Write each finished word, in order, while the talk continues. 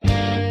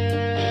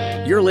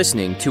You're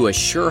listening to A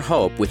Sure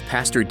Hope with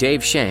Pastor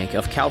Dave Shank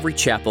of Calvary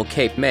Chapel,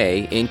 Cape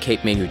May in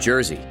Cape May, New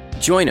Jersey.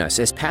 Join us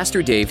as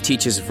Pastor Dave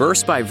teaches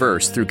verse by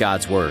verse through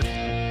God's Word.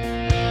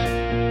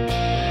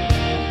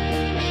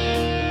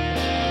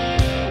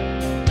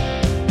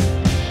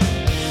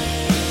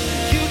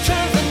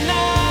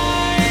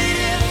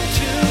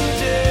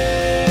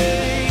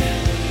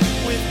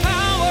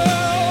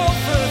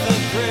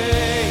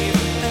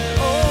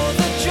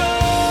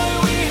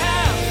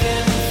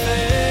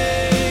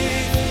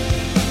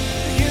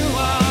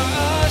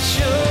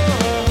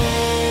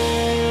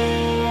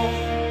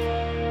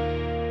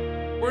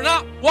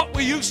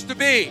 To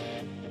be.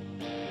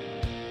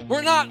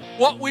 We're not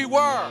what we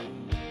were.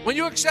 When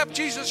you accept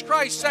Jesus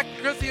Christ, 2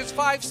 Corinthians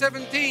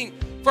 5:17,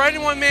 for any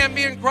one man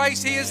be in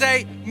Christ, he is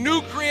a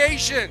new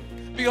creation.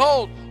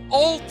 Behold,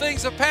 old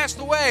things have passed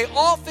away.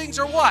 All things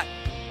are what?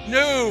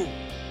 New.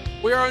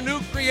 We are a new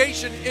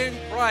creation in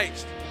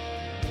Christ.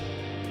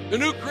 The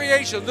new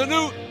creation, the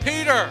new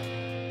Peter.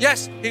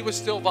 Yes, he was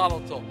still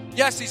volatile.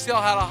 Yes, he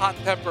still had a hot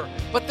temper.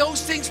 But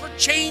those things were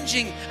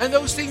changing, and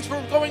those things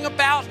were going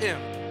about him.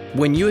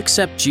 When you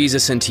accept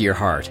Jesus into your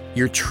heart,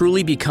 you're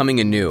truly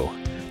becoming anew.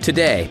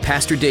 Today,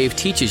 Pastor Dave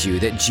teaches you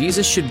that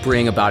Jesus should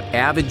bring about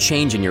avid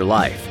change in your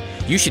life.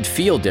 You should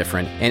feel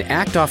different and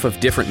act off of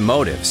different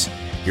motives.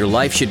 Your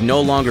life should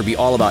no longer be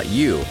all about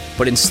you,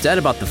 but instead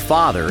about the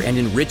Father and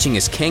enriching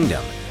His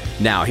kingdom.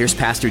 Now, here's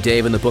Pastor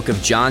Dave in the book of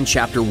John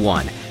chapter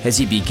 1 as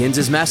he begins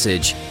his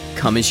message,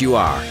 Come As You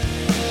Are.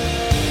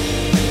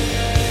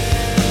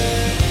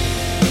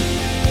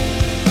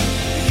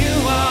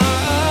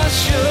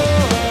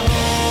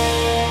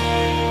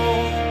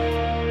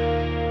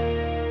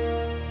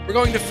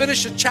 We're going to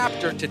finish a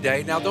chapter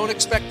today. Now, don't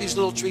expect these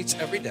little treats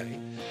every day,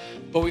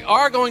 but we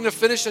are going to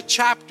finish a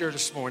chapter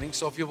this morning.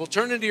 So if you will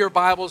turn into your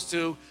Bibles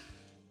to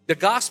the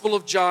Gospel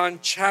of John,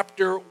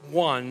 chapter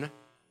 1.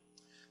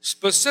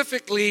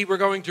 Specifically, we're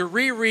going to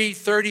reread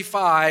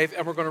 35,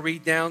 and we're going to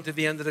read down to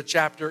the end of the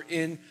chapter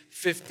in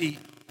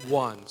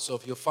 51. So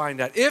if you'll find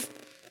that. If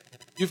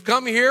you've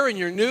come here and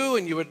you're new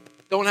and you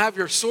don't have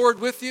your sword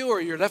with you, or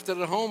you're left it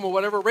at home or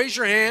whatever, raise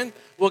your hand.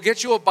 We'll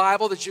get you a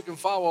Bible that you can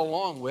follow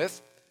along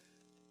with.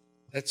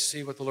 Let's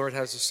see what the Lord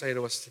has to say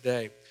to us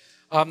today.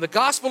 The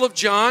Gospel of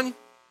John,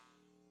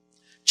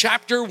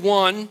 chapter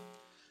 1.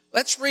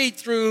 Let's read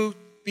through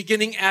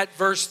beginning at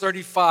verse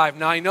 35.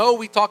 Now, I know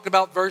we talked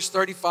about verse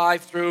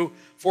 35 through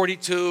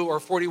 42 or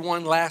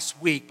 41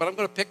 last week, but I'm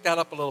going to pick that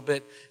up a little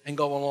bit and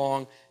go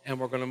along, and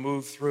we're going to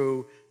move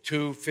through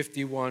to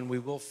 51. We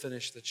will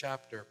finish the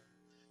chapter.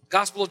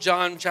 Gospel of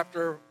John,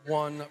 chapter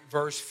 1,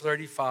 verse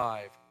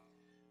 35.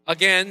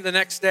 Again, the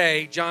next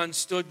day, John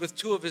stood with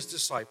two of his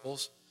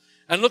disciples,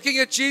 and looking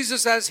at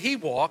Jesus as he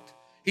walked,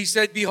 he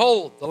said,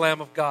 Behold, the Lamb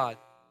of God.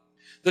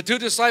 The two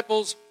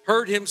disciples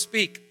heard him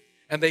speak,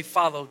 and they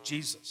followed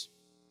Jesus.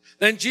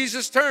 Then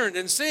Jesus turned,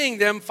 and seeing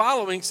them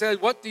following, said,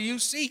 What do you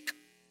seek?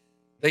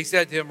 They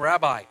said to him,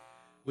 Rabbi,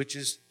 which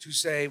is to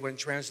say, when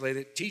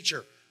translated,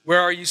 Teacher,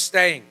 where are you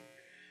staying?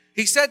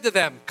 He said to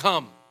them,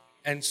 Come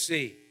and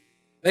see.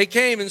 They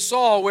came and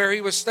saw where he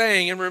was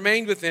staying and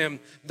remained with him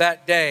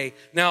that day.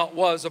 Now it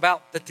was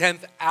about the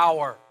 10th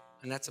hour,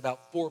 and that's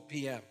about 4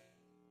 p.m.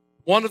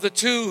 One of the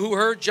two who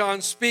heard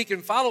John speak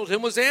and followed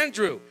him was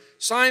Andrew,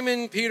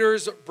 Simon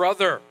Peter's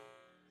brother.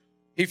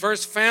 He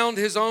first found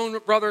his own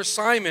brother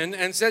Simon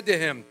and said to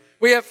him,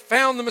 We have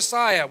found the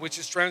Messiah, which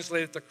is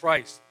translated the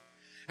Christ.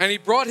 And he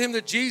brought him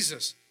to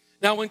Jesus.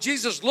 Now when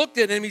Jesus looked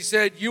at him, he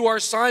said, You are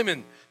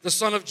Simon, the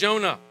son of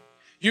Jonah.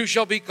 You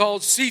shall be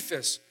called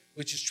Cephas,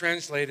 which is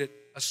translated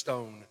a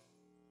stone.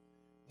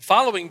 The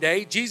following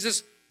day,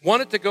 Jesus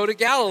wanted to go to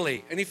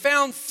Galilee, and he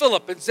found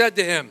Philip and said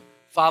to him,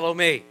 Follow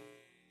me.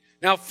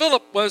 Now,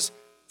 Philip was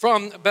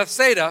from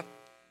Bethsaida,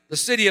 the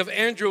city of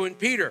Andrew and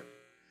Peter.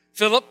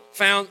 Philip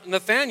found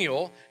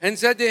Nathanael and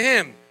said to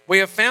him, We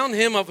have found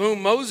him of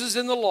whom Moses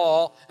in the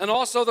law and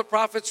also the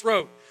prophets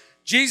wrote,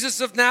 Jesus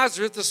of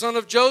Nazareth, the son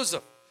of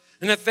Joseph.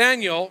 And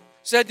Nathanael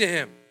said to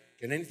him,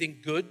 Can anything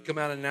good come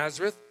out of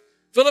Nazareth?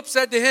 Philip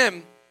said to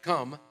him,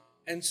 Come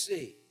and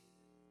see.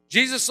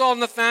 Jesus saw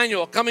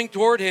Nathanael coming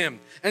toward him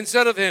and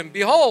said of him,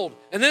 Behold,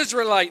 an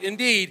Israelite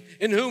indeed,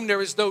 in whom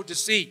there is no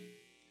deceit.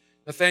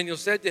 Nathanael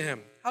said to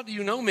him, How do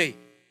you know me?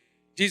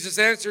 Jesus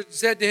answered and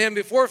said to him,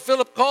 Before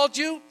Philip called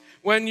you,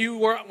 when you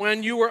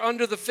were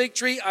under the fig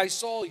tree, I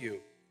saw you.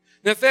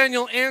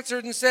 Nathanael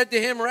answered and said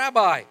to him,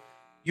 Rabbi,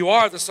 you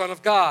are the Son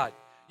of God.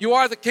 You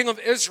are the King of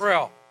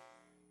Israel.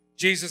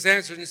 Jesus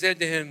answered and said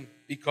to him,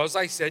 Because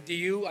I said to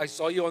you, I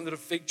saw you under the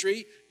fig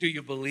tree, do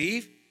you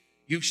believe?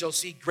 You shall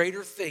see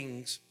greater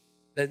things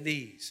than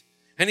these.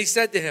 And he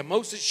said to him,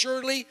 Most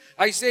assuredly,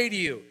 I say to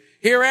you,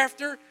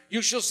 hereafter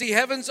you shall see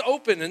heavens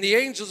open and the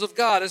angels of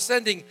God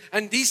ascending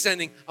and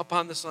descending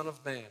upon the Son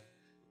of Man.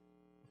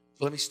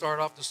 So let me start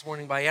off this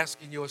morning by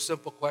asking you a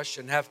simple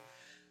question. Have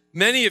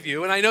many of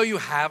you, and I know you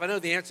have, I know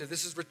the answer,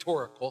 this is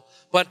rhetorical,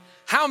 but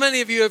how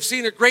many of you have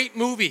seen a great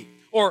movie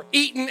or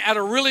eaten at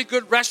a really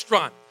good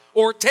restaurant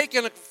or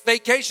taken a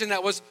vacation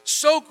that was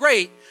so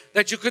great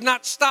that you could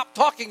not stop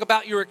talking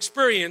about your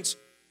experience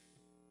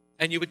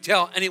and you would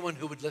tell anyone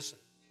who would listen.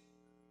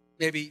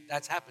 Maybe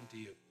that's happened to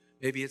you.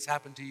 Maybe it's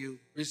happened to you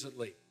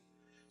recently.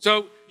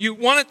 So you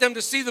wanted them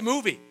to see the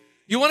movie.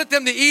 You wanted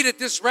them to eat at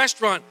this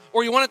restaurant,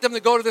 or you wanted them to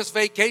go to this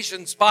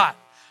vacation spot.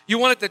 You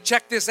wanted to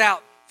check this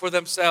out for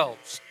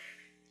themselves.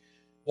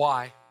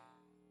 Why?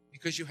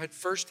 Because you had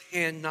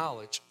firsthand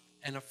knowledge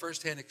and a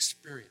firsthand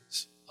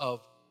experience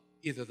of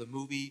either the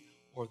movie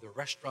or the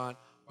restaurant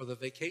or the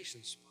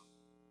vacation spot.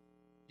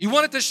 You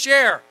wanted to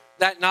share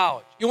that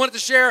knowledge. You wanted to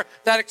share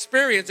that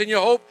experience, and you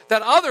hope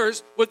that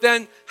others would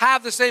then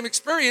have the same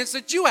experience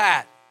that you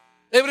had.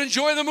 They would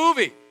enjoy the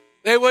movie.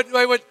 They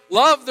would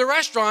love the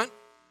restaurant,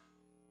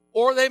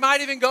 or they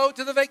might even go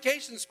to the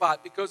vacation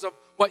spot because of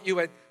what you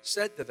had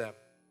said to them.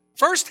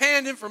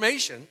 Firsthand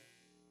information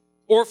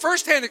or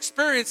firsthand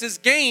experience is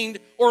gained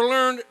or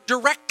learned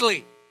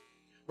directly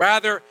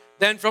rather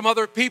than from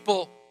other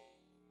people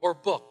or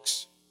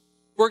books.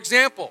 For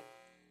example,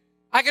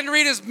 I can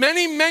read as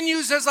many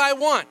menus as I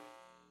want.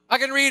 I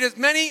can read as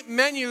many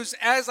menus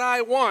as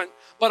I want,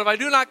 but if I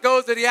do not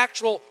go to the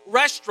actual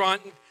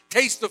restaurant and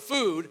taste the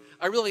food,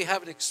 I really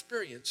haven't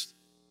experienced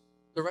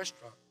the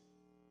restaurant.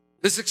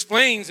 This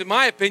explains, in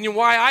my opinion,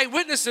 why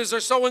eyewitnesses are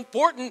so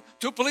important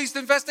to police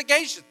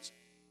investigations.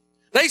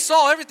 They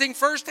saw everything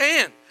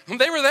firsthand.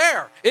 They were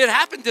there. It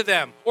happened to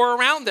them or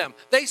around them.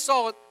 They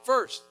saw it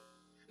first.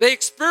 They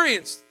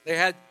experienced. They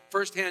had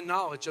firsthand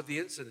knowledge of the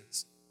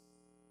incidents.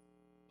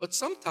 But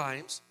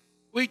sometimes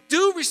we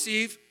do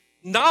receive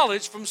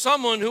knowledge from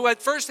someone who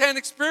had firsthand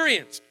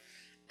experience.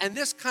 And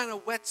this kind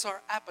of whets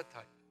our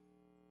appetite.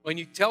 When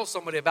you tell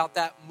somebody about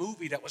that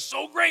movie that was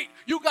so great,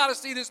 you got to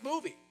see this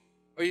movie.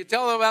 Or you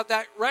tell them about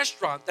that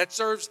restaurant that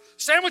serves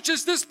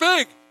sandwiches this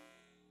big.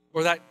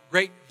 Or that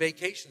great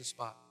vacation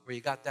spot where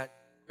you got that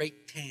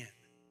great tan.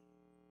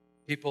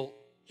 People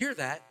hear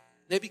that,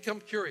 they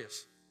become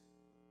curious.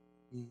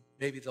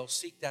 Maybe they'll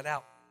seek that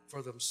out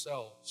for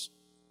themselves.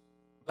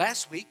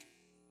 Last week,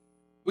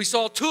 we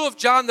saw two of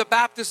John the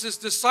Baptist's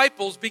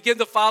disciples begin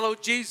to follow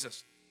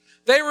Jesus.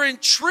 They were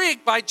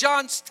intrigued by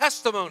John's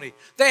testimony.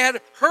 They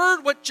had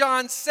heard what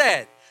John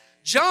said.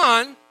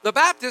 John the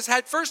Baptist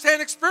had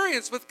firsthand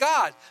experience with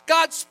God.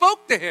 God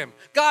spoke to him.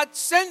 God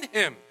sent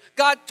him.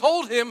 God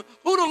told him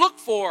who to look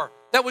for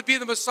that would be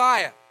the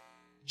Messiah.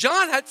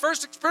 John had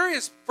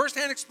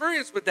firsthand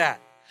experience with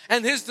that.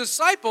 And his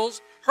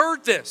disciples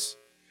heard this.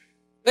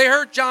 They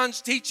heard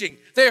John's teaching.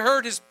 They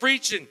heard his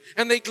preaching,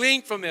 and they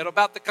gleaned from it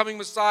about the coming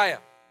Messiah.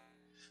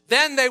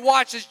 Then they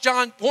watched as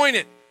John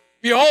pointed,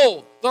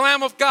 "Behold, the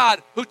Lamb of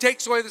God who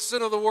takes away the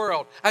sin of the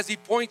world," as he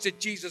points at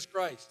Jesus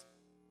Christ.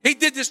 He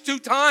did this 2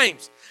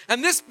 times,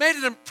 and this made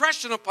an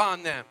impression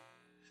upon them.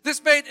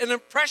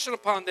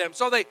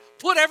 So they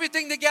put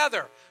everything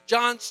together.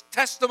 John's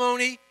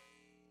testimony,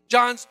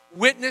 John's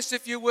witness,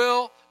 if you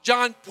will,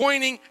 John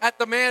pointing at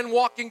the man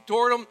walking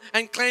toward him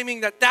and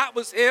claiming that that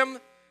was him,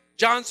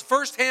 John's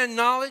firsthand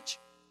knowledge.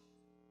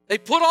 They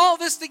put all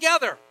this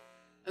together,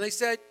 and they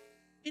said,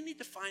 we need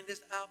to find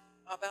this out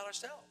about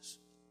ourselves.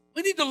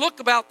 We need to look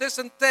about this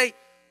and say,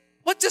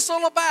 what's this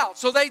all about?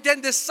 So they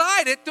then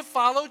decided to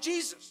follow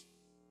Jesus.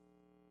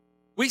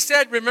 We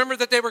said, remember,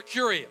 that they were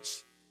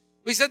curious.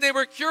 We said they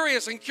were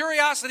curious, and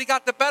curiosity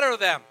got the better of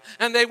them.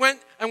 And they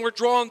went and were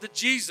drawn to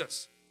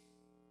Jesus.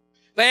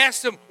 They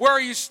asked him, where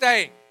are you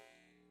staying?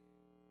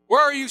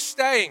 Where are you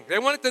staying? They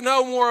wanted to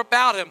know more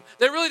about him.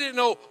 They really didn't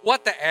know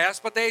what to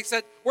ask, but they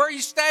said, where are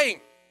you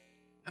staying?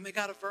 And they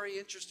got a very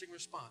interesting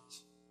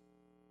response.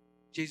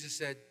 Jesus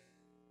said,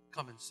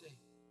 come and see.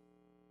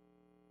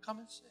 Come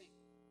and see.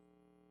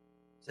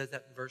 It says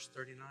that in verse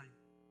 39.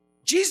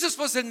 Jesus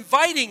was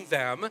inviting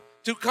them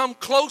to come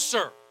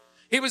closer.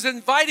 He was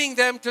inviting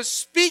them to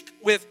speak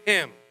with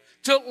him,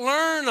 to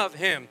learn of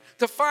him,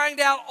 to find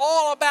out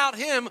all about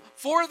him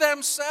for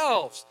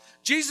themselves.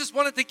 Jesus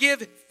wanted to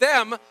give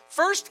them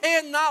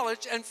firsthand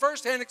knowledge and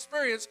firsthand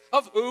experience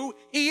of who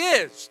he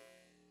is.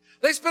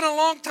 They spent a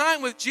long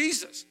time with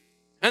Jesus,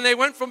 and they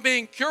went from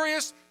being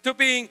curious to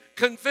being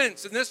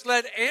convinced. And this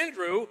led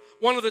Andrew,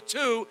 one of the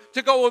two,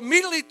 to go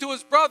immediately to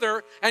his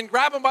brother and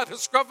grab him by the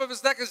scruff of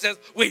his neck and says,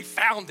 we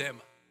found him.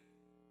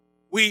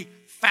 We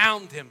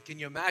found him. Can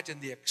you imagine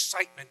the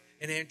excitement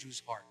in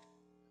Andrew's heart?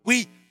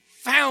 We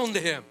found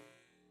him.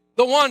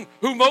 The one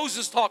who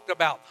Moses talked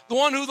about. The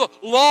one who the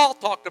law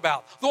talked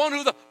about. The one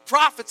who the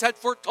prophets had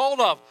foretold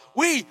of.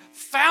 We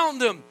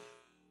found him.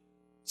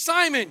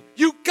 Simon,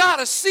 you got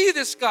to see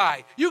this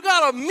guy. You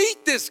got to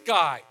meet this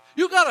guy.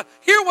 You got to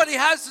hear what he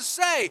has to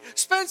say.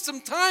 Spend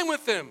some time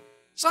with him.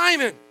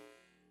 Simon.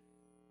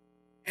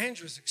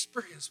 Andrew's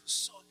experience was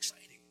so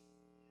exciting.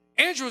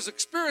 Andrew's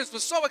experience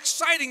was so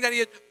exciting that he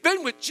had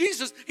been with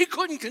Jesus, he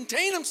couldn't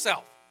contain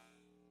himself.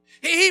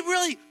 He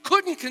really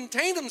couldn't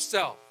contain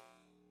himself.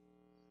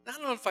 I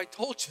don't know if I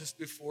told you this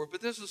before,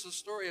 but this is a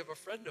story of a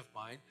friend of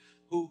mine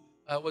who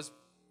was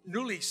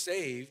newly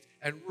saved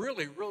and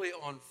really, really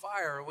on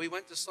fire. We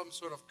went to some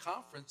sort of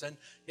conference, and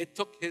it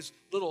took his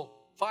little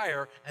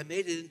fire and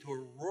made it into a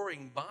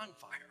roaring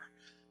bonfire.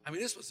 I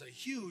mean, this was a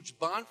huge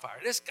bonfire.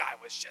 This guy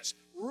was just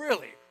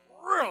really,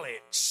 really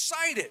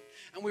excited.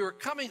 And we were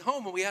coming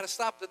home and we had to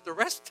stop at the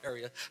rest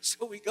area.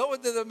 So we go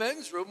into the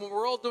men's room and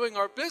we're all doing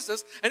our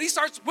business. And he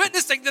starts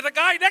witnessing to the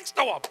guy next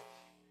to him.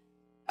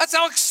 That's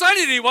how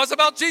excited he was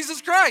about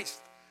Jesus Christ.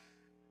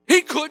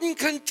 He couldn't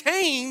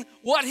contain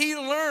what he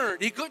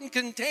learned. He couldn't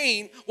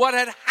contain what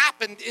had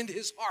happened in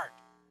his heart.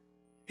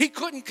 He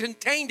couldn't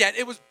contain that.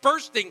 It was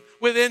bursting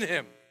within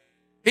him.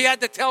 He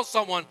had to tell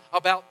someone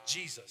about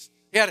Jesus.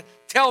 He had to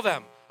tell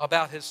them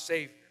about his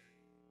Savior.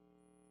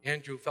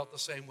 Andrew felt the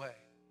same way.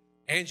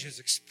 Andrew's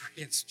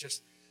experience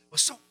just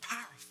was so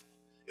powerful.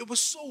 It was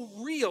so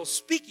real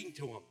speaking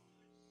to him.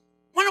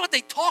 I wonder what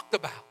they talked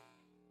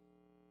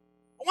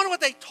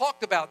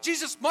about.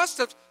 Jesus must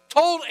have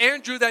told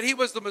Andrew that he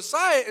was the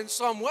Messiah in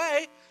some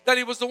way, that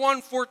he was the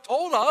one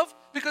foretold of,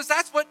 because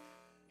that's what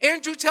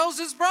Andrew tells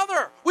his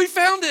brother. We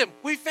found him.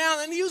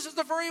 And he uses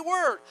the very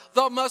word.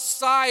 The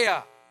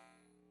Messiah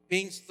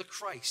means the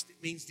Christ.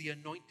 It means the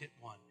anointed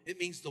one. It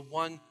means the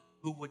one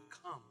who would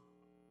come.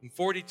 In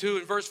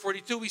verse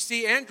 42, we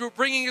see Andrew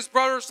bringing his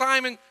brother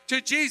Simon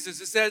to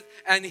Jesus. It says,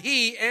 and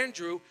he,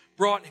 Andrew,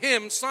 brought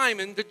him,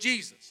 Simon, to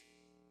Jesus.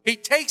 He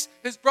takes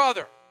his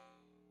brother.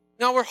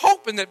 Now, we're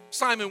hoping that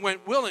Simon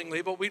went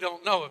willingly, but we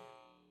don't know if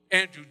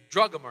Andrew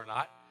drug him or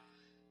not.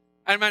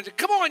 I imagine,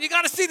 come on, you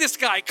got to see this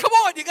guy. Come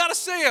on, you got to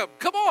see him.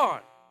 Come on.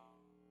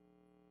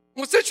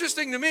 What's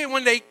interesting to me,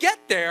 when they get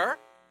there,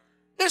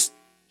 this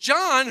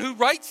John, who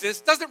writes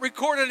this, doesn't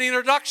record any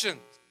introductions.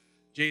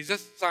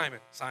 Jesus, Simon,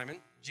 Simon,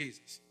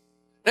 Jesus.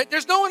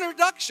 There's no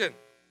introduction.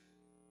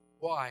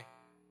 Why?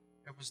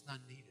 There was none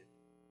needed.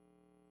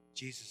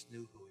 Jesus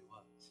knew who he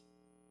was.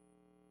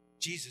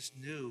 Jesus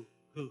knew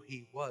who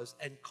he was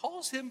and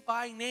calls him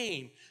by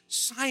name,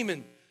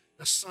 Simon,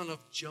 the son of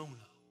Jonah.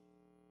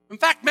 In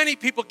fact, many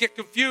people get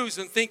confused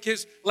and think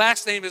his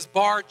last name is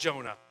Bar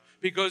Jonah,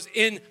 because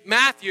in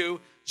Matthew,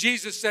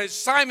 Jesus says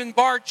Simon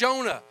Bar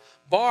Jonah.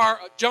 Bar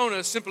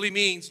Jonah simply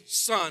means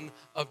son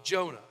of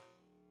Jonah.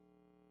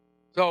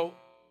 So,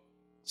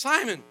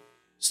 Simon,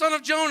 son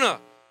of Jonah.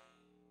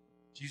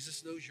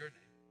 Jesus knows your name.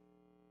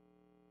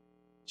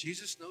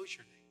 Jesus knows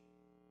your name.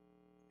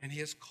 And he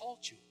has called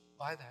you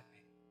by that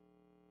name.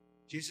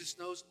 Jesus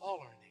knows all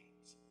our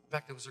names. In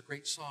fact, there was a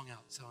great song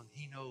out saying,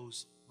 he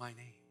knows my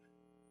name.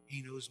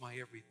 He knows my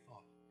every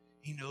thought.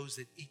 He knows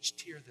that each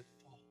tear that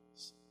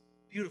falls.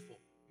 Beautiful,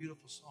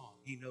 beautiful song.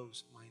 He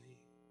knows my name.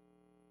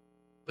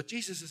 But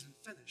Jesus isn't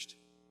finished,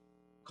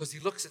 because he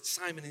looks at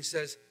Simon and he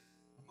says,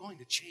 I'm going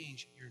to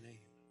change your name.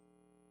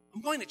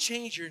 I'm going to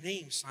change your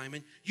name,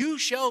 Simon. You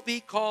shall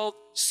be called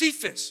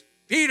Cephas,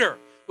 Peter,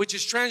 which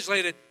is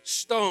translated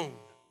stone.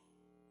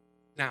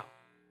 Now,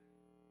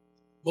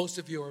 most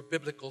of you are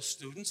biblical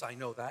students, I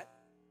know that.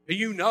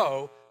 You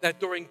know that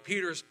during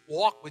Peter's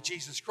walk with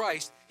Jesus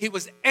Christ, he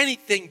was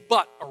anything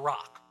but a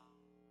rock.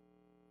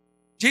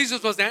 Peter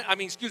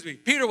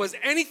was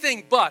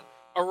anything but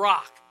a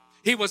rock.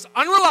 He was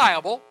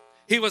unreliable,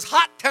 he was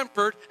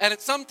hot-tempered, and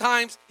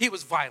sometimes he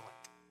was violent.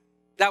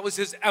 That was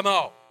his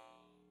M.O.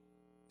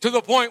 To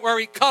the point where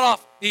he cut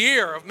off the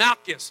ear of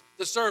Malchus,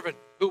 the servant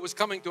who was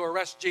coming to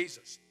arrest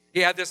Jesus. He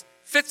had this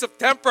fits of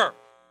temper.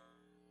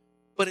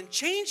 But in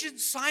changing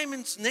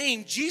Simon's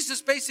name,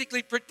 Jesus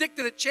basically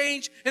predicted a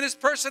change in his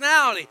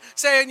personality,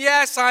 saying,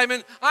 yeah,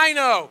 Simon, I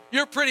know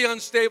you're pretty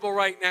unstable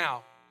right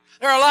now.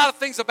 There are a lot of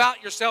things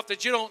about yourself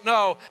that you don't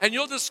know, and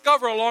you'll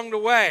discover along the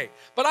way.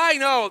 But I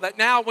know that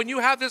now when you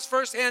have this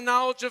firsthand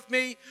knowledge of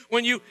me,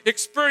 when you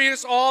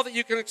experience all that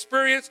you can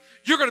experience,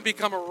 you're going to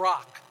become a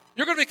rock.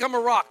 You're going to become a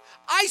rock.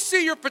 I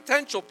see your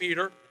potential,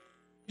 Peter.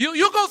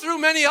 You'll go through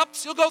many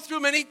ups. You'll go through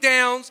many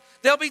downs.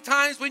 There'll be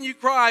times when you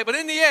cry. But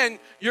in the end,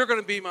 you're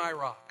going to be my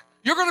rock.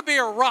 You're going to be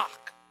a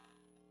rock.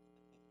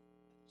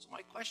 So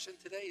my question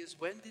today is,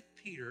 when did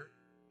Peter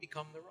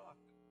become the rock?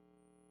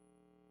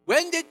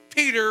 When did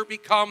Peter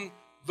become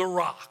the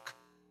rock?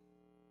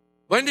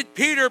 When did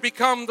Peter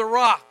become the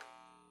rock?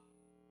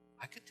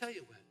 I could tell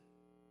you when.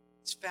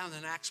 It's found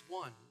in Acts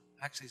 1.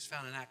 Actually, it's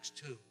found in Acts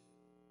 2.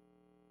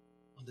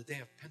 On the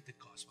day of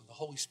Pentecost, when the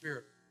Holy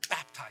Spirit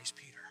baptized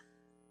Peter.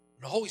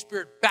 When the Holy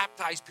Spirit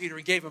baptized Peter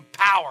and gave him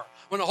power.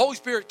 When the Holy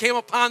Spirit came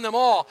upon them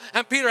all,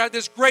 and Peter had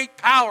this great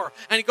power,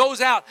 and he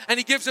goes out and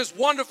he gives this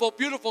wonderful,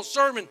 beautiful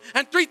sermon,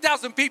 and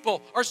 3,000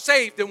 people are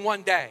saved in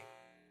one day.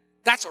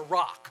 That's a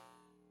rock.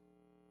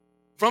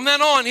 From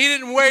then on, he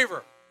didn't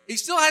waver. He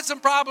still had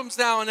some problems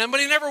now and then, but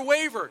he never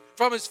wavered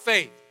from his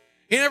faith.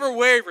 He never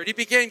wavered. He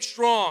became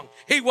strong.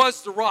 He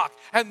was the rock.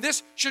 And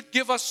this should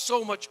give us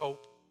so much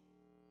hope.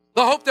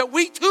 The hope that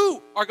we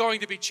too are going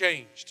to be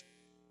changed.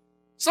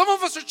 Some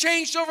of us are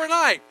changed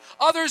overnight.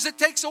 Others, it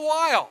takes a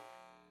while.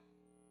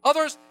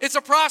 Others, it's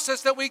a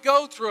process that we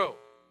go through.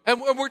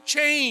 And we're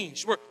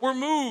changed. We're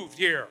moved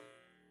here.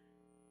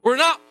 We're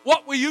not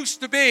what we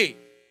used to be.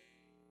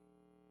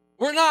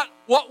 We're not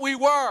what we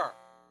were.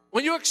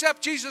 When you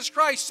accept Jesus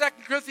Christ,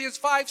 2 Corinthians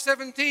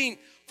 5:17,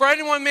 for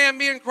anyone man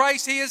be in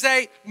Christ, he is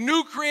a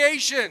new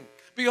creation.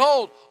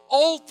 Behold,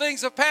 old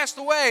things have passed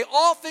away.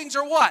 All things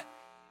are what?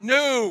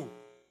 New.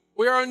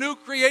 We are a new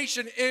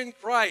creation in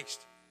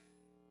Christ.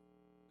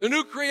 The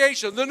new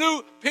creation, the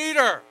new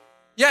Peter.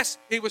 Yes,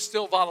 he was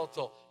still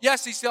volatile.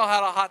 Yes, he still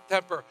had a hot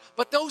temper.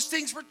 But those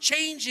things were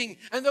changing,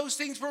 and those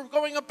things were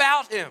going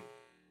about him.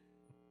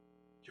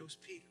 Chose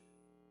Peter,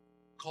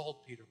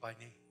 called Peter by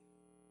name.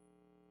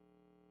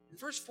 In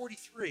verse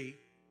 43,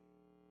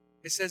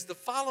 it says, the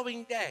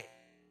following day,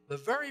 the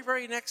very,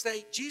 very next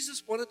day,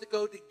 Jesus wanted to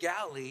go to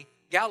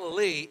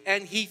Galilee,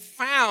 and he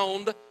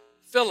found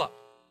Philip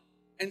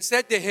and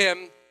said to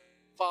him,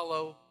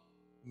 follow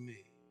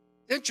me.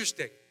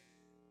 Interesting.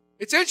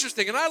 It's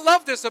interesting, and I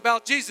love this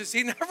about Jesus.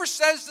 He never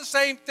says the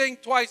same thing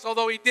twice,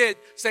 although he did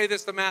say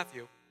this to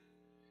Matthew.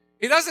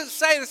 He doesn't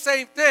say the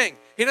same thing.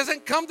 He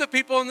doesn't come to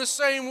people in the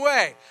same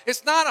way.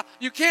 It's not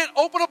you can't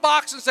open a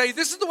box and say,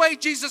 this is the way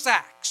Jesus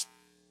acts.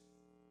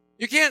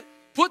 You can't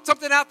put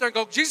something out there and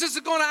go, Jesus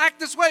is going to act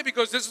this way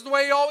because this is the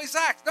way he always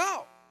acts.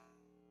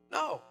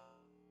 No.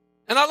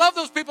 And I love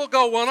those people who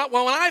go, when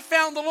I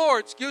found the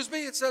Lord,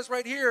 it says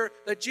right here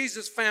that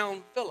Jesus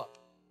found Philip.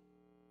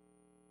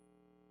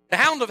 The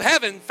hound of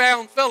heaven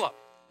found Philip.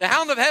 The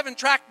hound of heaven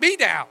tracked me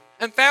down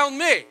and found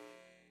me.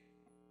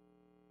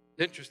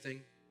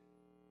 Interesting.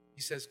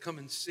 He says, come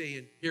and see.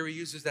 And here he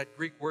uses that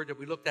Greek word that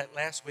we looked at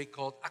last week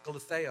called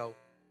akalitheo.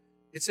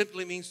 It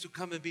simply means to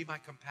come and be my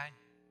companion.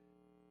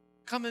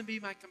 Come and be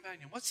my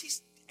companion. What's he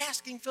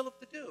asking Philip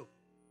to do?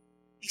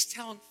 He's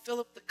telling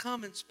Philip to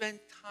come and spend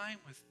time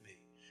with me.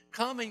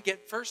 Come and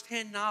get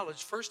firsthand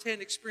knowledge,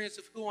 firsthand experience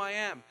of who I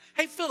am.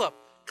 Hey, Philip,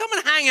 come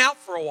and hang out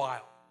for a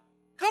while.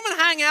 Come and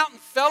hang out and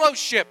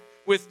fellowship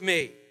with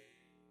me.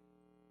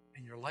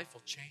 And your life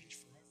will change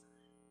forever.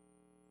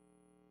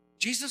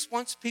 Jesus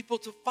wants people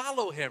to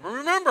follow him. And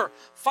remember,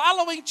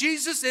 following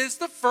Jesus is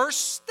the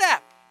first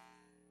step.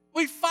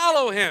 We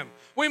follow him.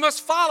 We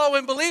must follow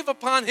and believe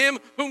upon him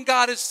whom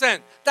God has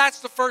sent. That's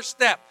the first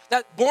step.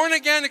 That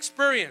born-again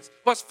experience.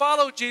 Must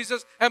follow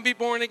Jesus and be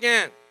born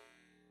again.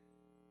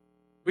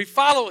 We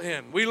follow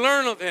him. We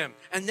learn of him.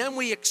 And then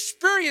we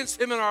experience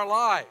him in our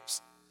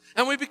lives.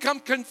 And we become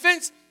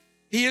convinced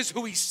he is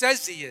who he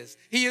says he is.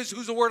 He is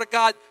who the Word of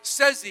God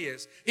says he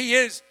is. He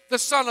is the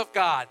Son of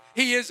God.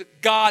 He is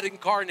God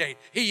incarnate.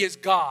 He is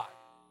God.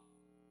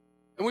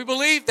 And we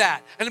believe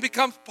that. And it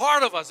becomes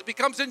part of us. It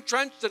becomes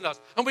entrenched in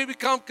us. And we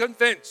become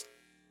convinced.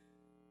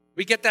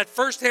 We get that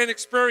firsthand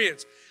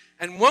experience.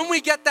 And when we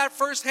get that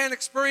firsthand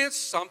experience,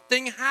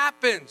 something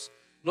happens.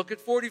 Look at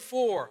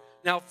 44.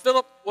 Now,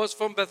 Philip was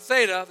from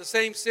Bethsaida, the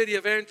same city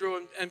of Andrew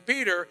and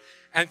Peter.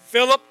 And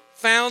Philip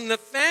found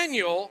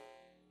Nathanael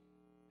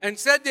and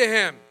said to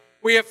him,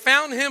 we have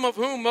found him of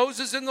whom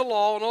Moses in the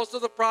law and also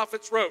the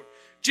prophets wrote,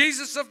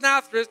 Jesus of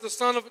Nazareth, the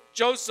son of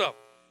Joseph.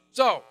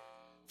 So,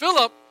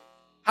 Philip,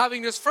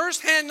 having this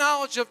firsthand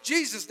knowledge of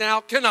Jesus now,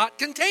 cannot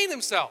contain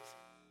himself.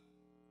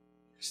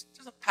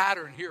 There's a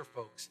pattern here,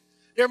 folks.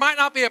 There might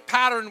not be a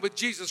pattern with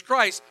Jesus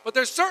Christ, but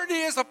there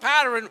certainly is a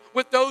pattern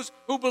with those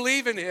who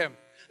believe in him.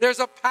 There's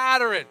a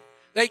pattern.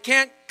 They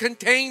can't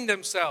contain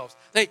themselves.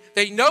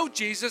 They know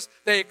Jesus,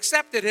 they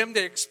accepted him,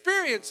 they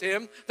experience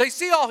him, they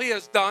see all he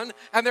has done,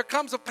 and there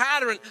comes a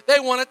pattern. They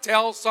want to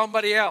tell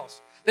somebody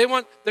else. They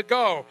want to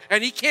go,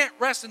 and he can't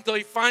rest until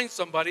he finds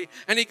somebody,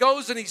 and he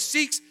goes and he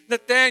seeks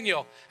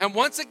Nathanael. And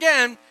once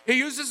again, he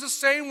uses the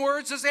same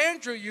words as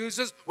Andrew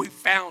uses. We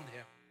found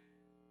him.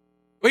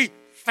 We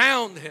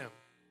found him.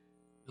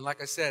 And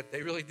like I said,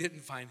 they really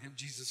didn't find him.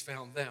 Jesus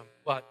found them.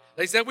 But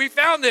they said, we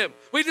found him.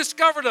 We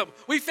discovered him.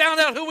 We found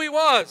out who he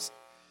was.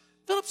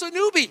 Philip's a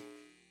newbie.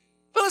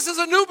 Philip is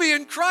a newbie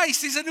in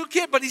Christ. He's a new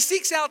kid, but he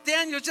seeks out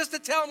Daniel just to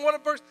tell him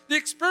the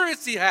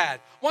experience he had.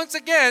 Once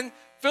again,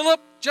 Philip,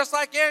 just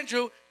like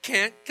Andrew,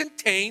 can't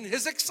contain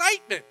his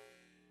excitement.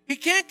 He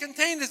can't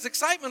contain his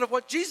excitement of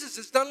what Jesus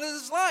has done in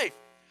his life.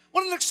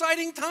 What an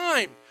exciting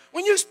time.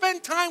 When you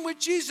spend time with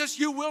Jesus,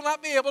 you will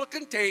not be able to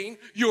contain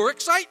your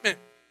excitement.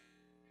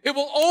 It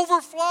will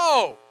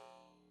overflow.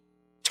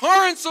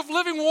 Torrents of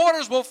living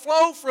waters will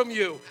flow from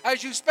you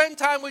as you spend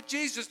time with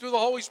Jesus through the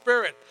Holy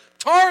Spirit.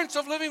 Torrents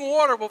of living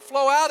water will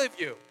flow out of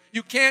you.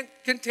 You can't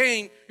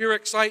contain your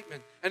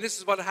excitement. And this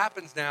is what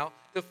happens now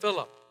to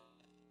Philip.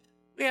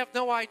 We have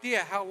no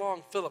idea how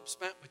long Philip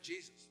spent with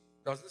Jesus.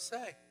 Doesn't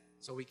say,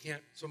 so we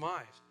can't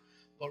surmise.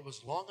 But it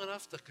was long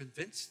enough to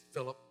convince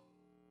Philip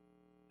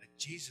that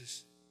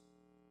Jesus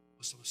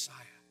was the Messiah,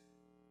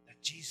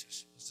 that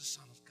Jesus was the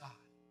Son of God.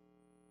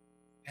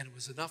 And it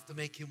was enough to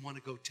make him want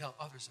to go tell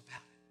others about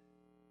it.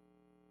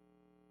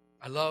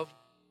 I love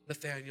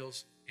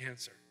Nathanael's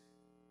answer.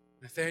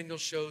 Nathanael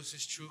shows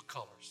his true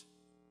colors.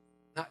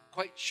 Not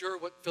quite sure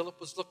what Philip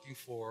was looking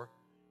for,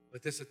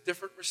 but there's a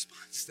different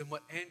response than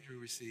what Andrew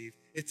received.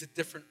 It's a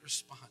different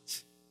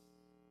response.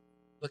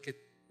 Look at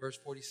verse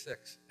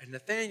 46. And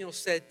Nathanael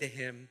said to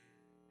him,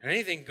 "Can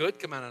anything good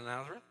come out of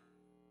Nazareth?"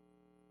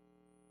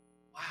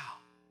 Wow.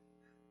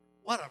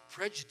 What a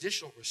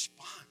prejudicial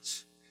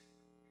response.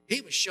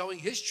 He was showing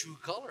his true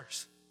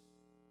colors.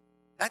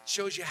 That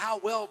shows you how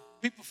well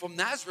people from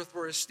Nazareth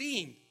were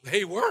esteemed.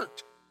 They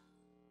weren't.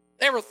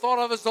 They were thought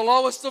of as the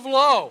lowest of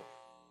low.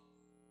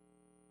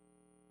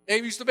 They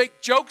used to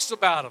make jokes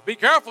about them. Be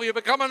careful, you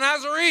become a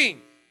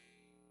Nazarene.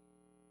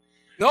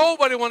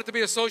 Nobody wanted to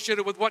be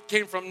associated with what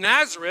came from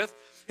Nazareth.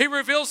 He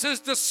reveals his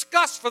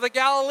disgust for the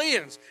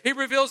Galileans. He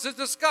reveals his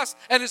disgust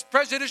and his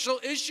prejudicial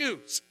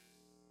issues.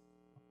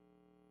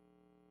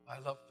 I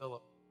love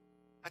Philip.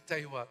 I tell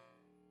you what,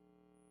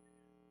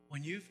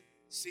 when you've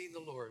seen the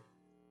Lord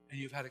and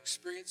you've had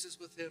experiences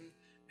with him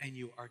and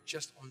you are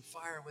just on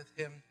fire with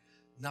him,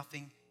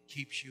 nothing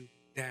keeps you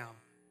down.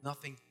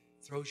 Nothing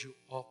throws you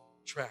off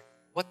track.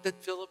 What did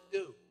Philip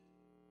do?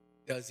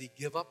 Does he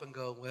give up and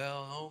go,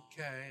 well,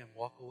 okay, and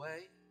walk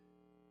away?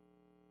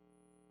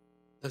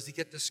 Does he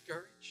get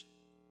discouraged?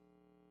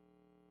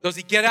 Does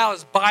he get out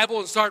his Bible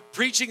and start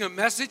preaching a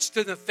message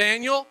to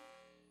Nathanael?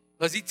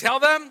 Does he tell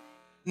them?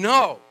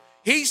 No.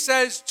 He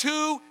says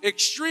two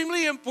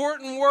extremely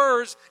important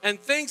words and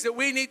things that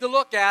we need to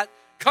look at.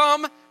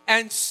 Come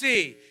and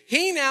see.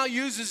 He now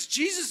uses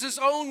Jesus'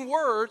 own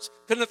words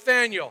to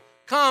Nathanael.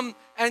 Come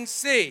and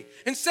see.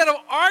 Instead of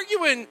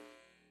arguing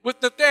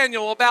with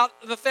Nathanael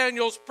about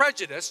Nathanael's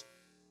prejudice,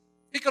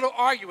 he could have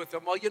argued with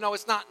him. Well,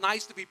 it's not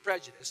nice to be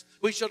prejudiced.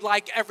 We should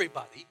like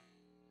everybody.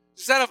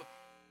 Instead of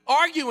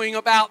arguing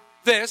about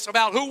this,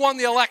 about who won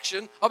the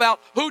election, about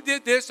who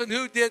did this and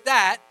who did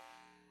that,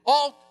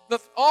 all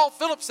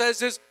Philip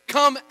says is,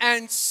 come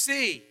and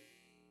see.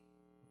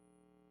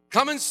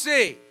 Come and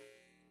see.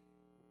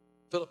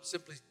 Philip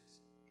simply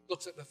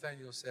looks at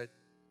Nathanael and said,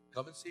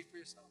 come and see for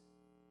yourself.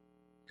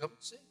 Come and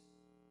see.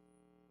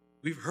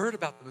 We've heard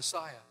about the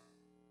Messiah.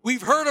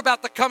 We've heard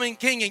about the coming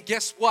king, and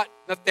guess what,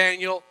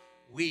 Nathanael?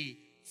 We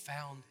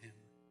found him.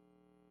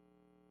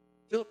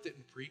 Philip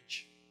didn't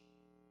preach.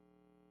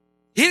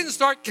 He didn't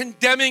start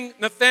condemning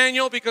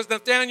Nathanael because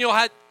Nathanael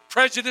had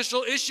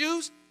prejudicial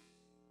issues.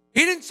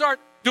 He didn't start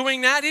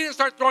doing that. He didn't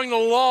start throwing the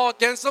law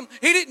against him.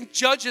 He didn't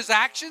judge his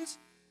actions.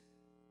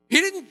 He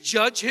didn't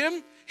judge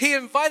him. He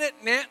invited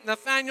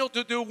Nathanael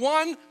to do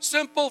one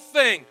simple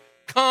thing.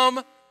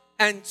 Come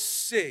and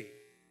see.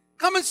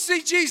 Come and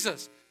see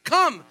Jesus.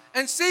 Come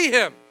and see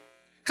him.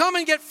 Come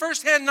and get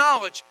firsthand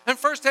knowledge and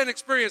firsthand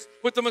experience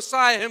with the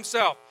Messiah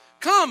himself.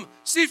 Come,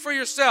 see for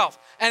yourself.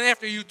 And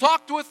after you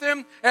talked with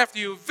him, after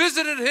you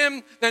visited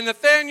him, then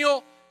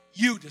Nathanael,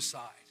 you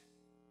decide.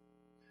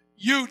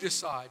 You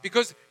decide.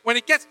 Because when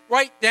it gets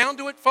right down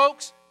to it,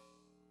 folks,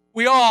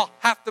 we all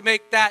have to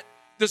make that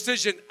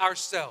decision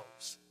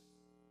ourselves.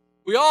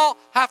 We all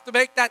have to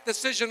make that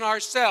decision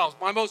ourselves.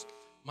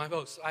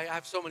 I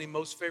have so many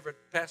most favorite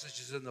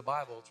passages in the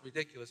Bible. It's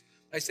ridiculous.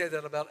 I say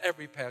that about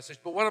every passage.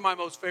 But one of my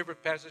most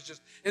favorite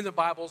passages in the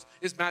Bible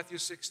is Matthew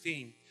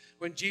 16,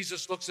 when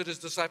Jesus looks at his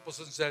disciples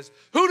and says,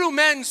 who do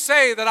men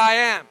say that I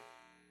am?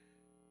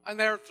 And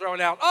they're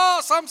thrown out. Oh,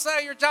 some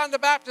say you're John the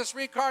Baptist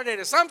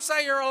reincarnated. Some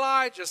say you're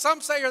Elijah.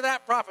 Some say you're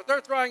that prophet.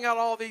 They're throwing out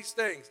all these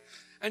things.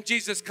 And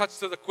Jesus cuts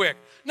to the quick.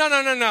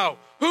 No.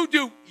 Who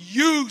do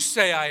you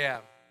say I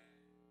am?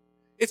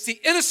 It's the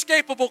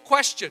inescapable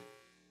question.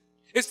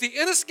 It's the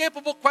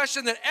inescapable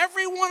question that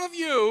every one of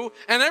you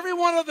and every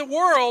one of the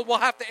world will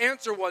have to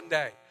answer one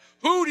day.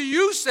 Who do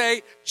you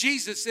say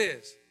Jesus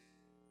is?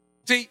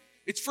 See,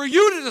 it's for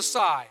you to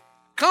decide.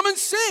 Come and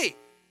see.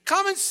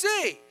 Come and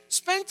see.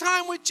 Spend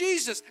time with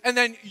Jesus, and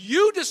then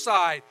you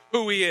decide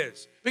who he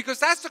is. Because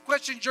that's the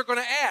questions you're going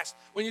to ask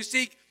when you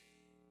seek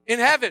in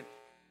heaven.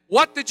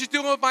 What did you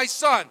do with my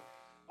son?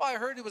 Well, I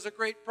heard he was a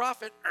great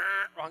prophet.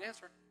 Wrong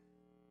answer.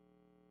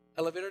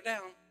 Elevator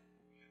down.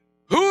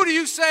 Who do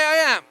you say I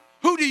am?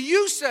 Who do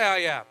you say I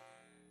am?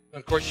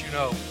 And of course, you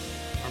know,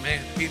 our man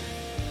Peter.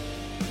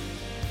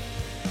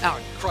 Now,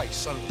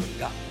 Christ, Son of the living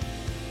God.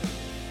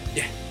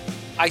 Yeah,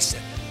 I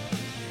said that.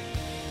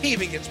 He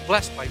even gets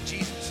blessed by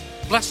Jesus.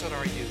 Blessed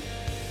are you,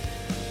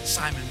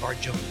 Simon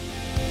Bar-Jonah.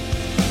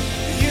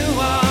 You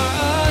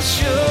are a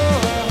sure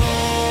hope.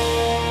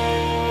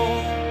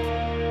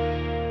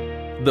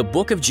 The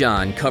book of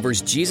John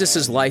covers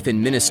Jesus' life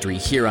and ministry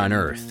here on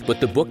earth, but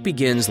the book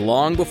begins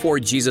long before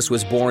Jesus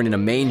was born in a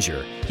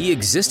manger. He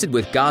existed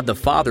with God the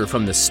Father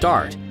from the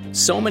start.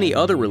 So many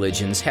other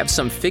religions have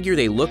some figure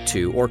they look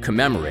to or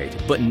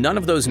commemorate, but none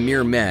of those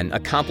mere men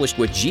accomplished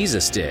what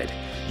Jesus did.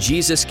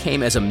 Jesus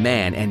came as a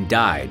man and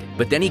died,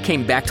 but then he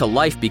came back to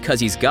life because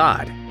he's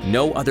God.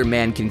 No other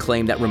man can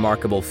claim that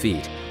remarkable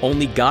feat.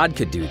 Only God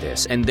could do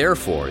this, and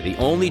therefore, the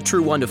only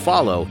true one to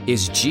follow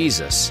is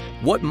Jesus.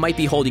 What might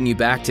be holding you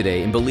back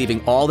today in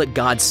believing all that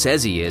God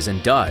says he is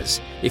and does?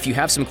 If you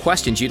have some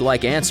questions you'd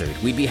like answered,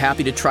 we'd be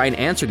happy to try and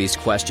answer these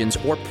questions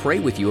or pray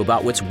with you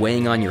about what's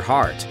weighing on your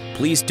heart.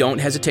 Please don't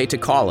hesitate to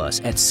call us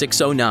at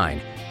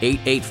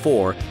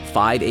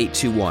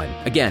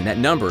 609-884-5821. Again, that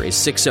number is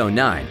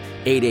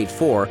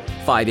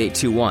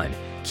 609-884-5821.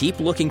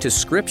 Keep looking to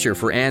Scripture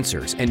for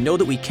answers and know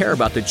that we care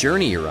about the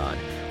journey you're on.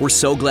 We're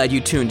so glad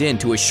you tuned in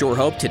to A Sure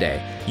Hope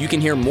today. You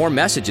can hear more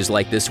messages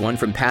like this one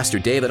from Pastor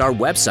Dave at our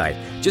website.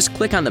 Just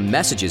click on the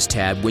Messages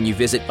tab when you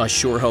visit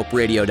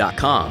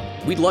ASureHopeRadio.com.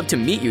 We'd love to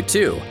meet you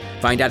too.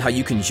 Find out how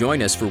you can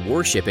join us for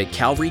worship at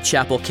Calvary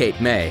Chapel, Cape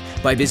May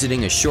by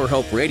visiting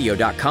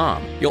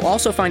ASureHopeRadio.com. You'll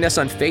also find us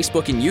on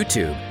Facebook and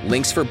YouTube.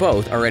 Links for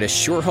both are at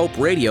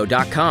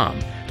ASureHopeRadio.com.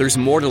 There's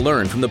more to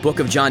learn from the book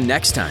of John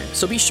next time,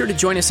 so be sure to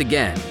join us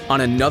again on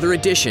another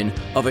edition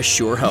of A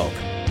Sure Hope.